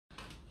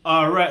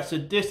Alright, so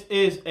this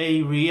is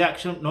a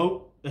reaction,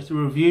 no, it's a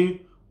review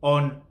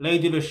on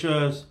Lady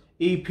Leshurr's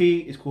EP.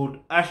 It's called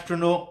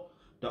Astronaut.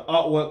 The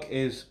artwork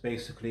is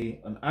basically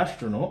an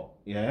astronaut,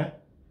 yeah.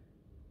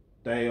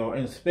 They are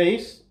in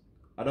space.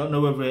 I don't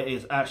know whether it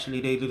is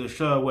actually Lady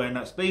Leshurr wearing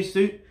that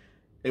spacesuit.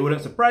 It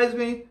wouldn't surprise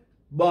me,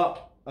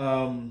 but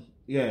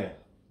yeah,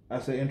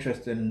 that's an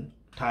interesting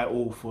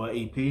title for an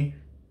EP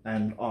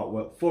and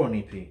artwork for an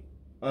EP.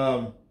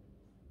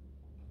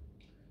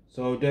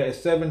 So there is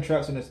 7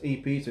 tracks on this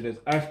EP. So there's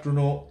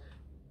Astronaut,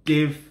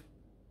 Div,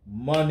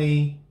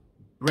 Money,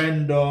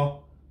 Brenda,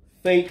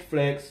 Fake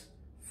Flex,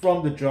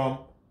 From the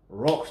Jump,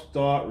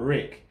 Rockstar,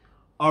 Rick.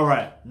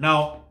 Alright,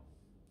 now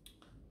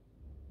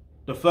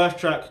the first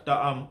track that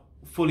I'm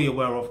fully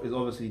aware of is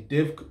obviously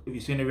Div. If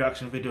you've seen the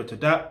reaction video to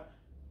that.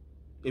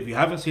 If you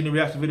haven't seen the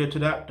reaction video to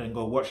that, then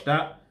go watch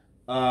that.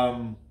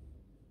 And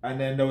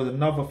then there was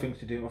another thing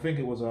to do. I think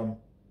it was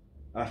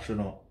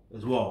Astronaut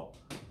as well.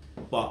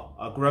 But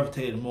I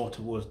gravitated more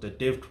towards the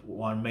Div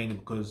one mainly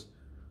because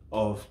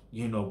of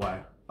you know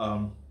why.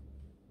 But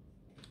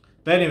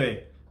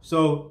anyway,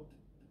 so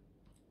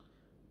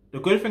the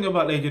good thing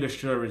about Lady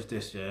Leshurr is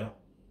this, yeah.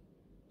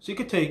 She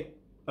could take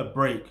a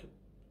break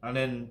and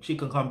then she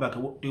can come back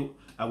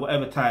at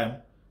whatever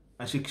time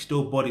and she can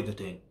still body the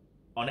thing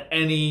on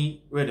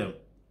any rhythm.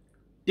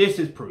 This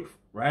is proof,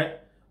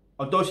 right?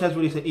 Although she has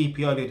released an EP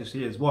earlier this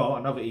year as well,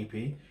 another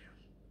EP,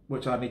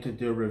 which I need to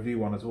do a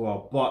review on as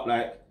well. But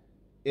like,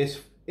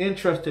 it's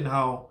interesting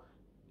how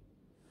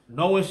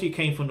knowing she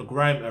came from the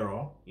grime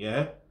era,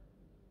 yeah.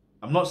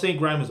 I'm not saying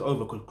grime is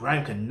over because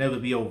grime can never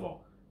be over.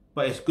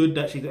 But it's good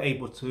that she's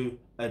able to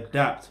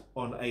adapt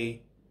on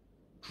a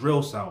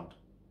drill sound,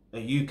 a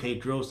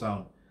UK drill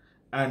sound.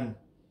 And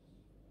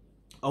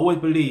I always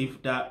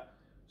believe that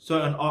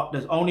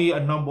there's only a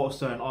number of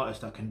certain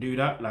artists that can do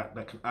that. Like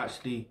that can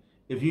actually,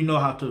 if you know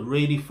how to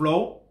really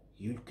flow,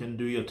 you can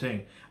do your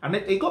thing. And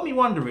it got me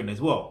wondering as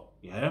well,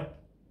 yeah.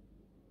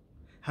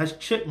 Has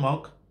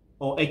Chipmunk,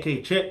 or aka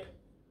Chip,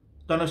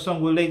 done a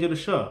song with Lady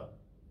Leshurr?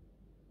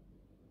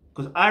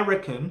 Because I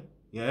reckon,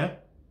 yeah,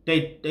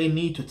 they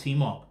need to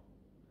team up.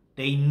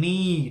 They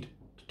need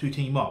to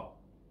team up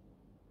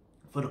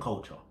for the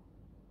culture.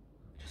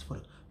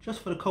 Just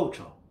for the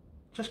culture.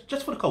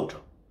 Just for the culture.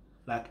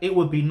 Like, it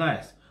would be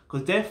nice.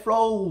 Because their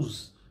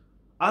flows,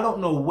 I don't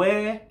know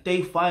where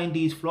they find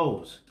these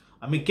flows.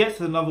 I mean, get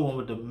to another one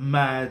with the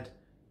mad,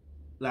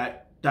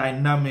 like,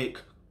 dynamic,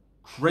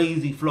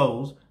 crazy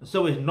flows. And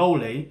so is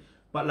Nole.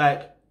 But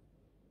like,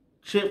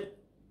 Chip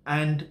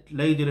and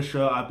Lady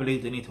Leshurr, I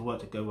believe they need to work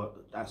together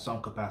at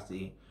some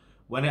capacity.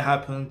 When it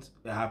happens,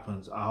 it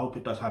happens. I hope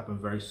it does happen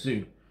very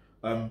soon.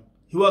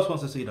 Who else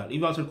wants to see that?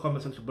 Leave it answer in the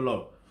comment section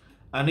below.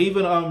 And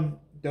even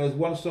there was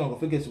one song, I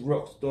think it's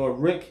Rockstar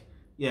Rick.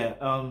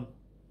 Yeah,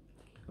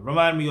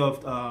 remind me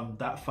of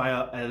that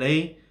Fire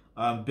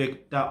LA.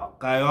 Big that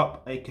guy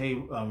up, aka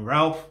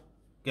Ralph.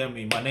 Get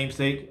me, my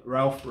namesake,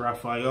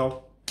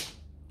 Raphael.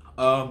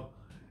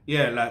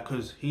 Yeah, like,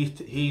 cause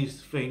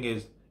his thing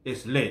is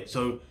it's lit.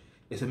 So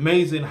it's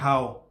amazing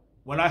how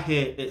when I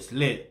hear it's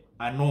lit,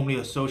 I normally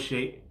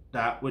associate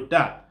that with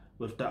that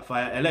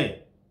Fire LA.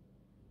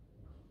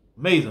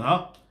 Amazing,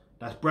 huh?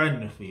 That's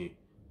branding for you.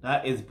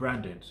 That is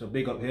branding. So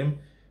big up him.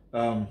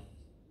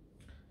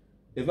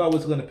 If I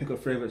was gonna pick a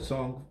favorite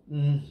song,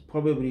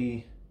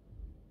 probably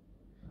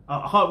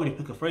I can't really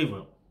pick a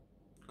favorite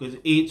because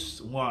each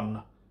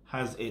one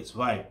has its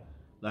vibe.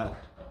 Like,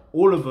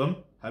 all of them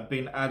have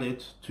been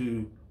added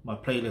to my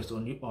playlist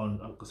on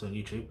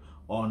YouTube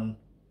on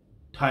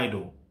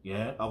Tidal.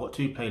 Yeah, I've got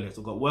 2 playlists.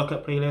 I've got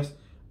workout playlist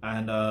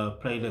and a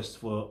playlist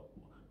for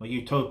my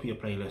Utopia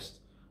playlist.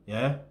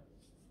 Yeah,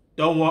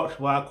 don't watch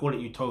why I call it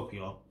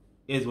Utopia.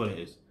 Is what it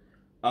is.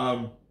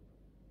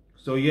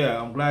 So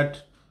yeah, I'm glad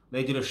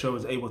Lady Leshurr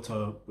was able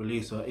to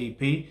release her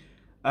EP.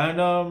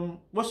 And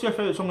what's your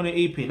favorite song on the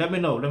EP? Let me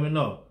know. Let me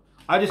know.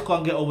 I just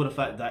can't get over the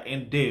fact that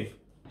in Div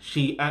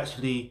she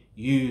actually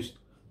used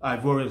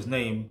Ivorian's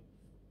name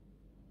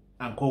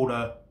and called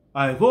her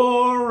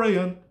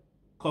Ivorian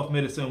cough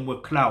medicine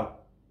with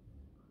clout.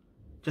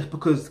 Just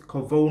because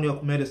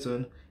Covonia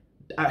medicine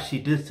actually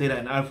did say that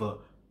in advert,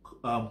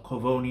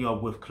 Covonia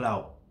with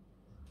clout.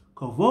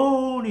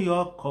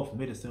 Covonia cough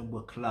medicine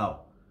with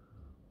clout.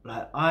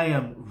 Like, I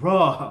am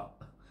raw.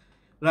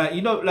 Like,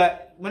 you know,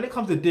 like, when it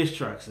comes to diss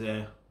tracks,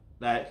 yeah,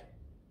 like,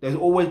 there's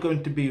always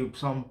going to be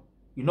some,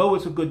 you know,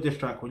 it's a good diss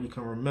track when you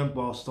can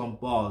remember some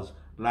bars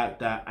like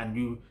that and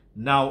you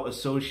now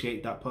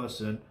associate that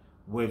person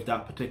with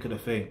that particular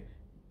thing.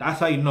 That's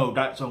how you know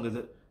that song is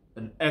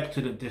an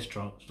excellent diss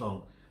track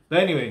song. But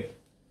anyway,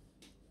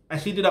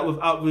 and she did that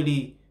without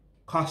really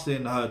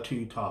cussing her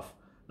too tough.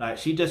 Like,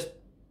 she just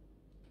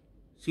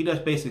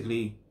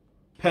basically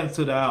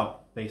penciled it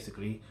out,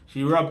 basically.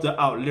 She rubbed it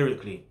out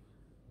lyrically.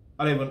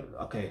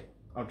 Okay,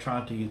 I'm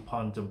trying to use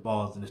puns and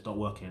bars and it's not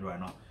working right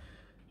now.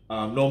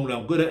 Normally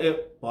I'm good at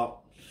it, but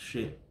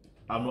shit,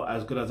 I'm not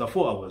as good as I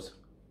thought I was.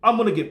 I'm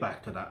gonna get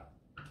back to that.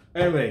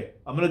 Anyway,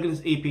 I'm gonna give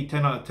this EP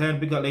 10 out of 10.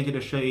 Big up Lady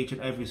Leshurr each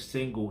and every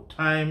single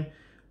time.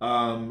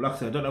 Like I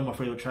said, I don't know what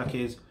my favorite track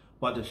is,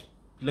 but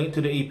Link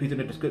to the EPs in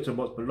the description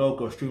box below.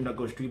 Go stream that,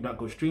 go stream that,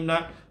 go stream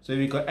that. So if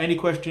you've got any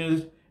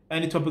questions,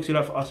 any topics you'd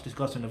like for us to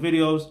discuss in the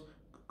videos,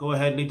 go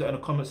ahead, leave that in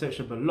the comment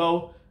section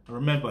below. And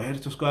remember, hit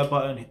the subscribe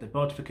button, hit the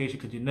notification,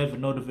 because you never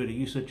know the video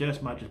you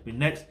suggest might just be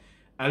next.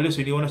 And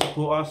listen, you want to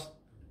support us,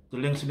 the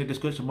link's in the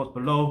description box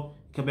below.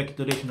 You can make a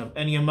donation of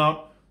any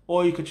amount,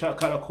 or you can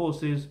check out our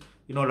courses,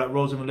 you know, like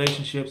roles and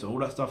relationships and all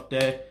that stuff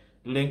there.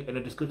 The link in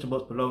the description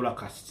box below,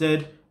 like I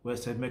said, where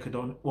it says make a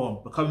donation,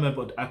 well, become a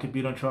member of the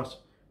Alkebulantrust,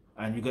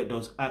 and you get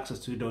those access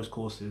to those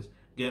courses.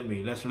 Get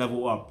me? Let's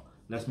level up.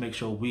 Let's make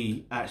sure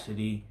we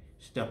actually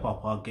step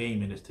up our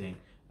game in this thing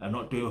and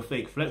not do a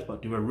fake flex,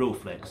 but do a real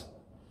flex.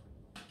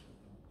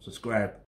 Subscribe.